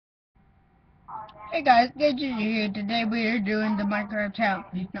Hey guys, good to see you. Today we are doing the Minecraft house.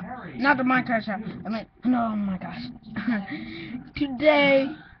 No, not the Minecraft house. I mean, no, oh my gosh. Today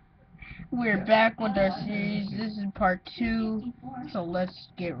we're back with our series. This is part 2, so let's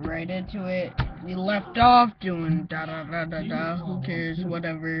get right into it. We left off doing da da da da da. Who cares?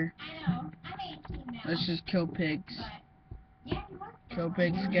 Whatever. Let's just kill pigs. Kill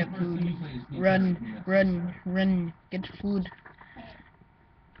pigs, get food. Run, run, run. Get food.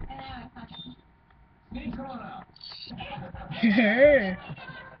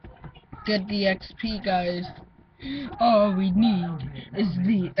 Get the XP, guys. All we need is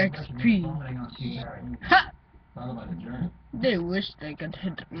the XP. Ha! They wish they could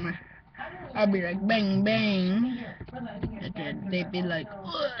hit me. I'd be like, bang, bang. And then they'd be like,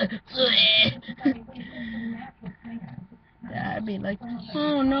 I'd be like,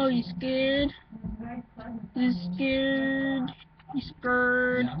 oh no, you scared? You scared? You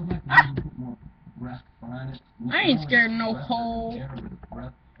scared? Ah! I ain't scared of no hole.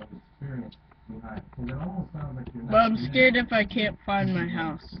 But I'm scared if I can't find my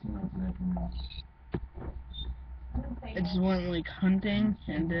house. I just went like hunting,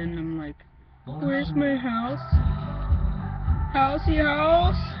 and then I'm like, where's my house? Housey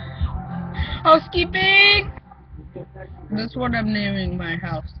house? Housekeeping? That's what I'm naming my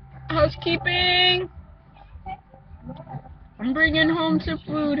house. Housekeeping! I'm bringing home some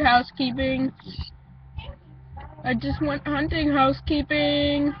food, housekeeping. I just went hunting,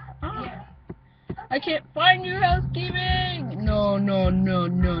 housekeeping. Oh, I can't find you, housekeeping. No, no, no,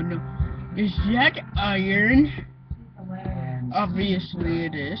 no, no. Is that iron? Obviously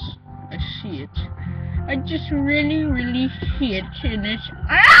it is. I see it. I just really, really see it, and it's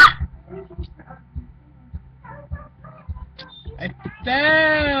I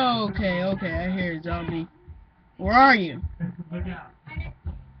fell. Okay, okay, I hear a zombie. Where are you?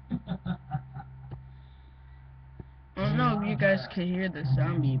 I don't know if you guys can hear the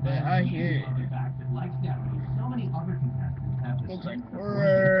zombie, but I hear it. It's like,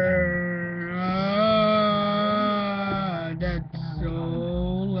 that's so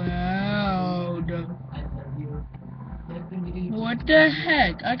loud. What the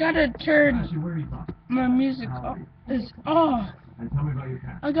heck? I gotta turn my music off. It's off.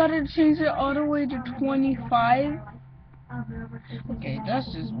 I gotta change it all the way to 25. Okay,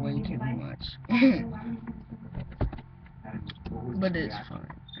 that's just way too much. But it's fine.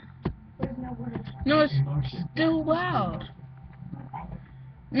 No, it's still loud.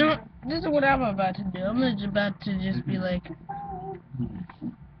 No, this is what I'm about to do. I'm about to just be like,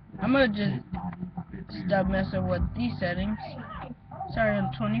 I'm gonna just stop messing with these settings. Sorry,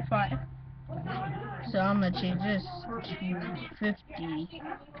 I'm 25. So I'm gonna change this to 50.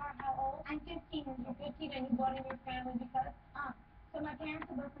 I'm 15 and you're 15 and you brought in your family because, so my parents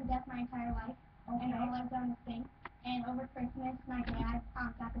have both been deaf my entire life, and all I've done is sing. And over Christmas, my dad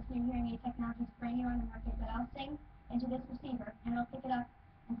got this new hearing aid technology spray here on the market that I'll sing into this receiver, and I'll pick it up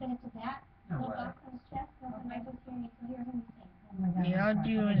and send it to that little box on his chest, and I'll send my both hearing aids to hear him sing. Yeah,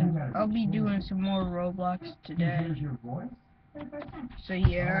 I'll be doing some more Roblox today. So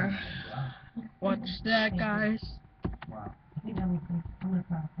yeah, watch that, guys.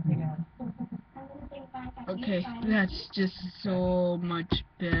 Okay, that's just so much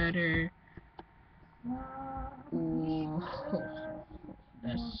better. Ooh,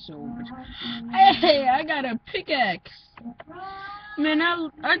 that's so much. Hey, I got a pickaxe. Man,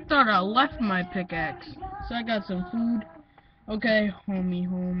 I thought I left my pickaxe. So I got some food. Okay, homie,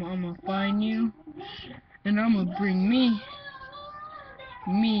 home. I'ma find you, and I'ma bring me,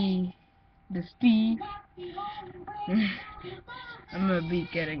 the Steve. I'm gonna be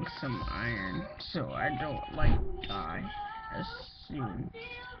getting some iron, so I don't like die as soon.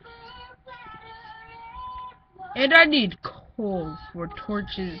 And I need coal for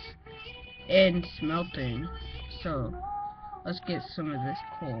torches and smelting. So let's get some of this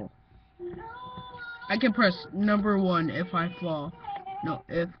coal. I can press number 1 if I fall. No,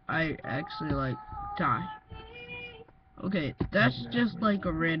 if I actually like die. Okay, that's just like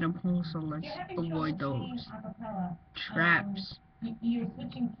a random hole, so let's avoid those traps. You're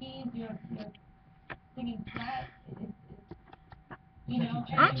switching keys, you're singing flat,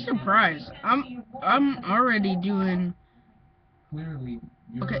 I'm surprised. I'm already doing. Clearly,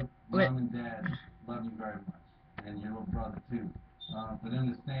 your mom and dad love you very much, and your little brother too. For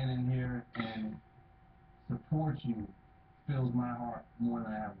them to stand in here and support you fills my heart more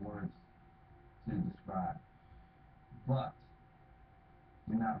than I have words to describe. But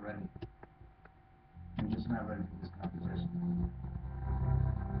you're not ready. You're just not ready for this competition.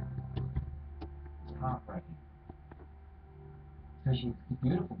 It's heartbreaking. Because she's a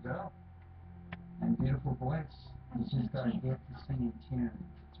beautiful girl. and beautiful voice. You just gotta get to sing in tune.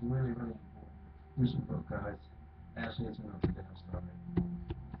 It's really, really important. We should go, guys. Ashley has enough to get us started.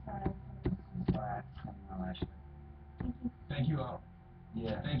 Sorry. Ashley. Thank you all.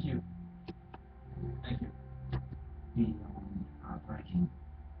 Yeah. Thank you. Thank you. Beyond heartbreaking.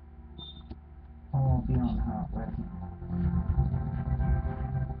 Oh, beyond heartbreaking.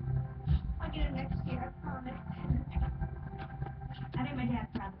 I'll get it next year, I promise. I think my dad's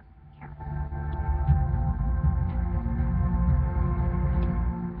proud of me.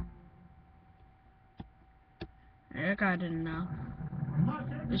 I got it now.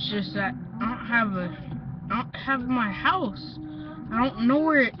 It's just that I don't have my house. I don't know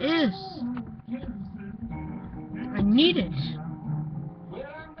where it is. I need it.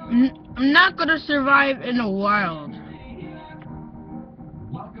 I'm not gonna survive in the wild.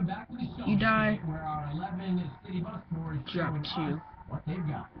 You die. Drop 2.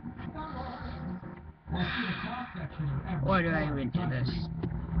 Why do I even do this?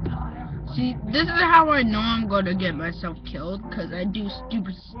 See, this is how I know I'm gonna get myself killed, because I do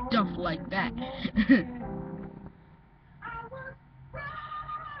stupid stuff like that.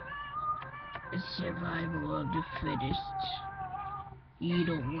 Survival of the fittest. You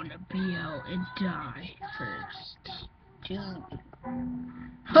don't want to be out and die first. Dude.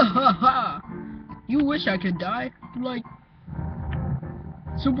 Ha ha ha! You wish I could die? Like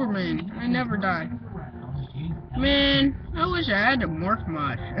Superman. I never die. Man, I wish I had a morph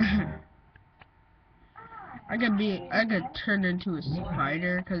mod. I could turn into a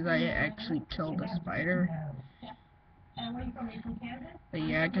spider, because I actually killed a spider. But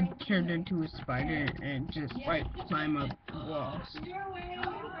yeah, I could turn into a spider and just like climb up walls.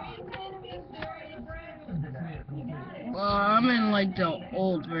 Well, I'm in like the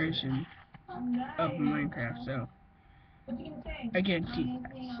old version of Minecraft, so I can't see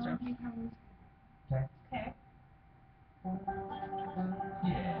that stuff. Okay.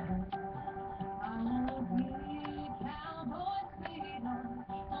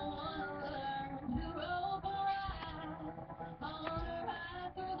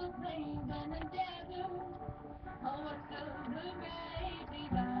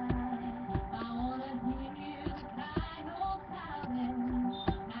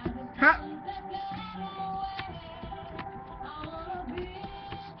 Ha!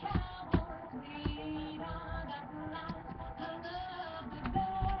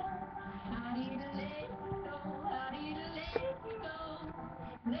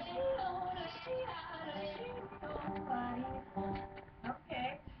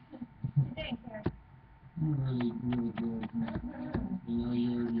 Okay. Thanks, Eric. You're really, really good, man. You know,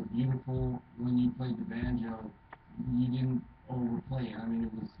 you're beautiful. When you played the banjo, you didn't overplay it. I mean,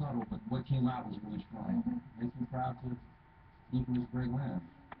 it was subtle, but what came out was really strong. Makes me proud to speak in this great land.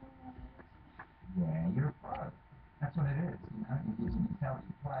 Yeah, you're a pro. That's what it is, you know. You get to tell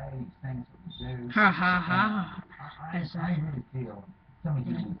you play, you sing, so you do. Ha ha ha. I really feel, some of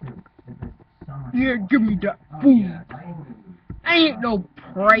you do too, that there's so much. Yeah, give me that food. I ain't no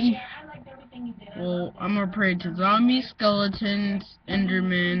prey. Well, I'm a prey to zombies, skeletons,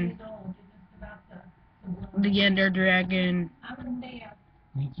 endermen, the ender dragon,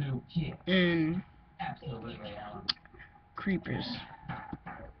 Me too. Yeah. and Absolutely. creepers.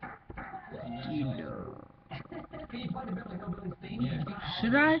 You know. Yeah.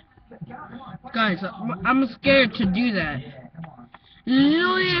 Should I? Guys, I'm scared to do that.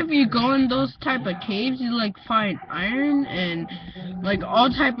 Usually if you go in those type of caves, you like find iron and like all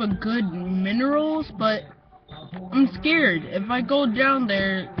type of good minerals, but I'm scared if I go down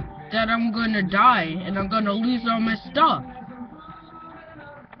there that I'm gonna die and I'm gonna lose all my stuff.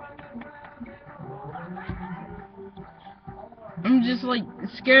 I'm just like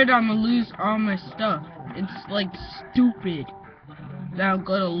scared I'm gonna lose all my stuff. It's like stupid that I'm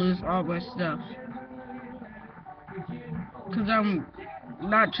gonna lose all my stuff. Cause I'm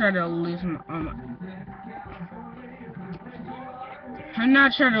not trying to lose I'm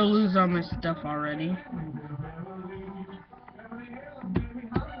not trying to lose all my stuff already.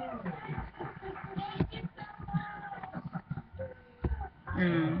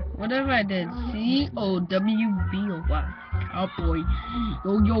 What if I did COWBOY? Cowboy.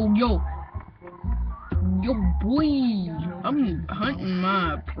 Yo yo yo. Yo boy. I'm hunting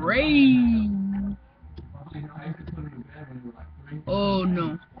my prey. Oh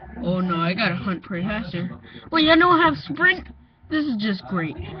no. Oh no, I gotta hunt prey faster. Wait, I don't have sprint? This is just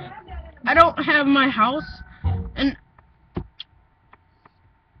great. I don't have my house, and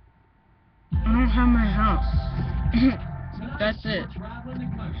I don't have my house. That's it.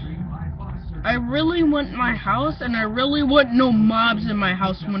 I really want my house, and I really want no mobs in my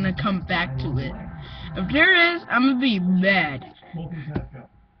house when I come back to it. If there is, I'm gonna be mad. Colton's has go.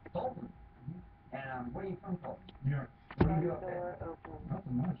 Colton? And where are you from, Colton? New York. What do you do up there?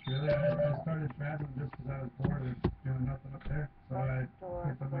 Nothing much, really. I started traveling just because I was bored of doing nothing up there. So I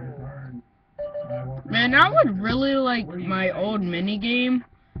picked up my guitar and I walked around. Man, I would really like my old mini game.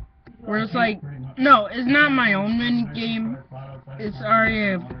 Where it's like, no, it's not my own mini game. It's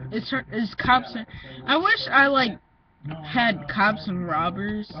it's cops. I wish I like had cops and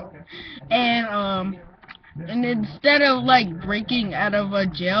robbers, and instead of like breaking out of a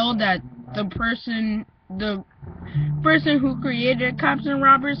jail that the person who created cops and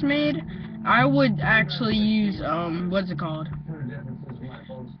robbers made, I would actually use what's it called?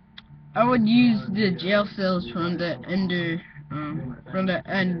 I would use the jail cells from the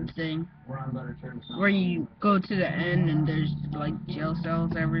end thing, where you go to the end and there's like jail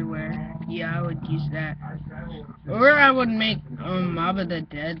cells everywhere. Yeah, I would use that. Or I would make Mob of the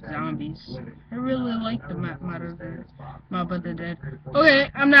Dead zombies. I really like the Mob of the Dead.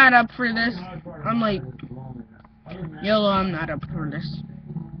 Okay, I'm not up for this. I'm like, YOLO, I'm not up for this.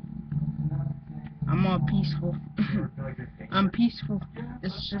 I'm all peaceful. I'm peaceful.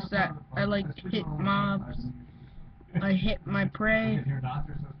 It's just that I like to hit mobs. I hit my prey.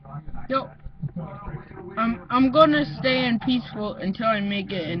 Yo, I'm gonna stay in peaceful until I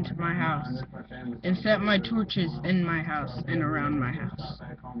make it into my house and set my torches in my house and around my house,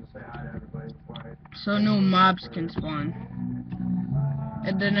 so no mobs can spawn.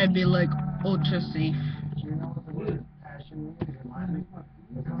 And then I'd be like ultra safe.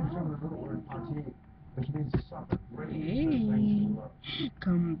 Hey,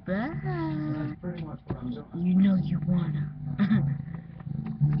 come back. You know you wanna.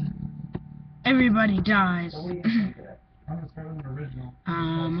 Everybody dies.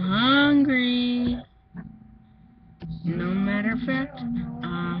 I'm hungry. No matter of fact,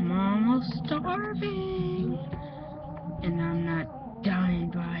 I'm almost starving. And I'm not dying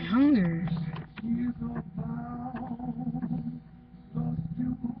by hunger.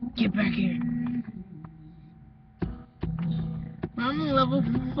 Get back here. I'm level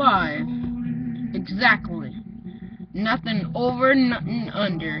 5. Exactly. Nothing over, nothing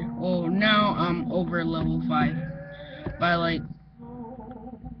under. Well, now I'm over level 5. By like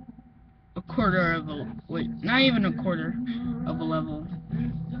a quarter of a... Wait, not even a quarter of a level.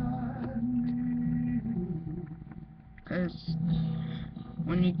 Because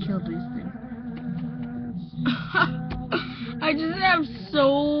when you kill these things... I just have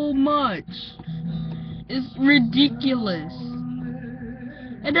so much. It's ridiculous.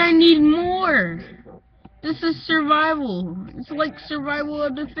 And I need more. This is survival. It's like survival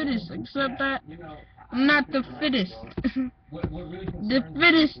of the fittest, except that I'm not the fittest. The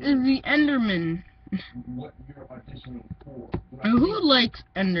fittest is the Enderman. And who likes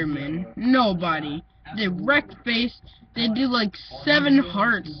Enderman? Nobody. They wreck face. They do like 7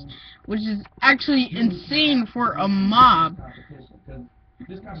 hearts, which is actually insane for a mob.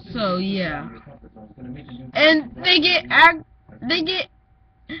 So yeah. And they get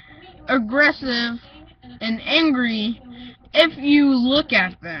aggressive and angry if you look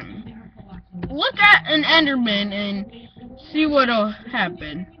at them. Look at an Enderman and see what'll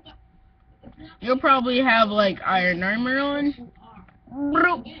happen. You'll probably have like iron armor on.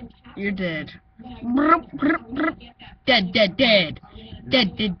 You're dead. Dead, dead, dead.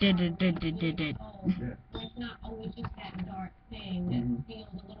 Dead, dead, dead, dead, dead, dead, dead, dead. It's not always just that dark thing that feels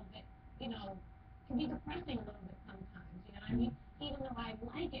a little bit, you know, can be depressing a little bit sometimes, you know what I mean? Even though I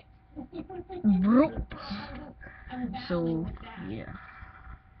like it. So, yeah.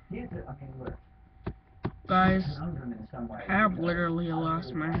 Guys, I have literally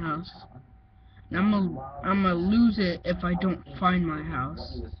lost my house. I'm gonna lose it if I don't find my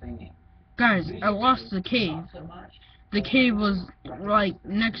house. Guys, I lost the cave. The cave was like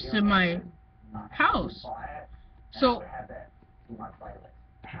next to my house. So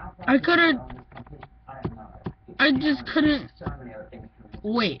I just couldn't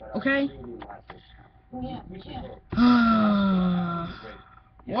wait, okay?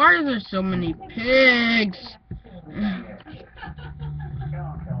 Why are there so many pigs?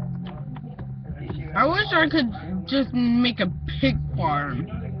 I wish I could just make a pig farm.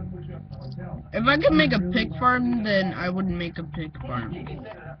 If I could make a pig farm, then I would make a pig farm.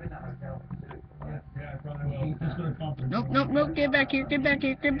 Nope, nope, nope, get back here, get back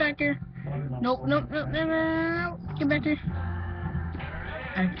here, get back here. Nope, nope, nope, nope, nope, get back here.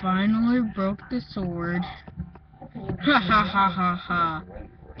 I finally broke the sword. Ha ha ha ha ha.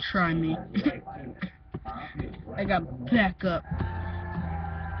 Try me. I got back up.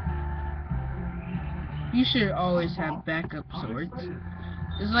 you should always have backup swords.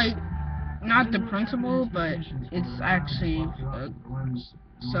 It's like, not the principle, but it's actually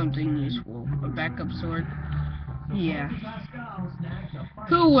something useful. A backup sword. Yeah.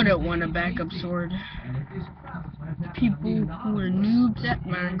 Who wouldn't want a backup sword? People who are noobs at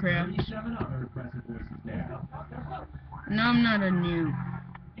Minecraft. No, I'm not a noob.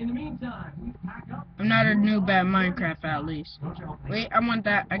 I'm not a noob at Minecraft, at least. Wait, I want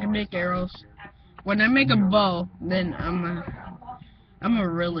that. I can make arrows. When I make a bow, then I'm a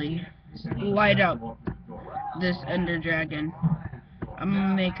really light up this Ender Dragon. I'm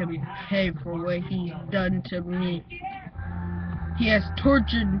gonna make him pay for what he's done to me. He has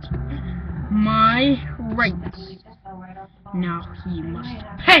tortured my rights. Now he must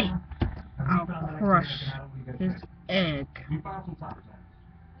pay. I'll crush his egg.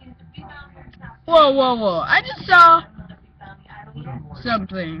 Whoa, whoa, whoa. I just saw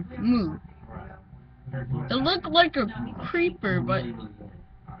something move. It looked like a creeper, but...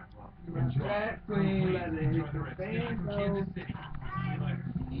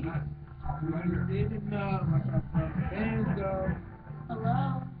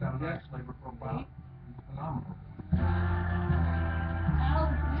 Hello? Alex,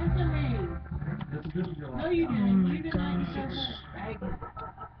 answer me. No, you didn't. You didn't answer me.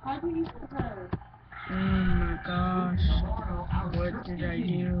 How do you suppose? Oh my gosh. What did I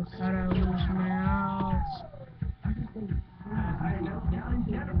do? How did I lose my house?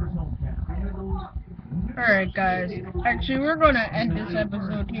 Alright guys, actually we're gonna end this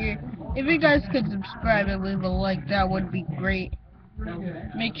episode here. If you guys could subscribe and leave a like, that would be great.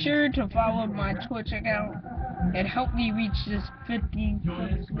 Make sure to follow my Twitch account and help me reach this 50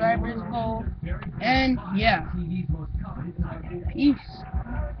 subscribers goal. And yeah, peace.